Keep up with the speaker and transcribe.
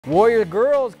Warrior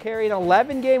girls carried an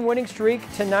 11-game winning streak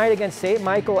tonight against St.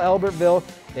 Michael-Albertville.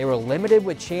 They were limited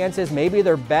with chances, maybe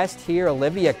their best here.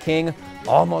 Olivia King,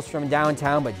 almost from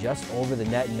downtown, but just over the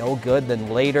net, no good. Then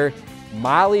later,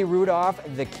 Molly Rudolph,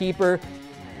 the keeper,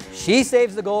 she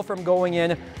saves the goal from going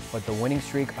in, but the winning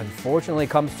streak unfortunately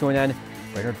comes to an end.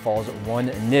 Brainerd falls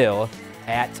 1-0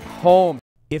 at home.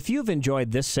 If you've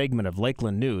enjoyed this segment of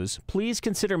Lakeland News, please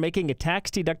consider making a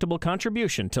tax-deductible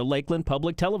contribution to Lakeland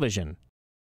Public Television.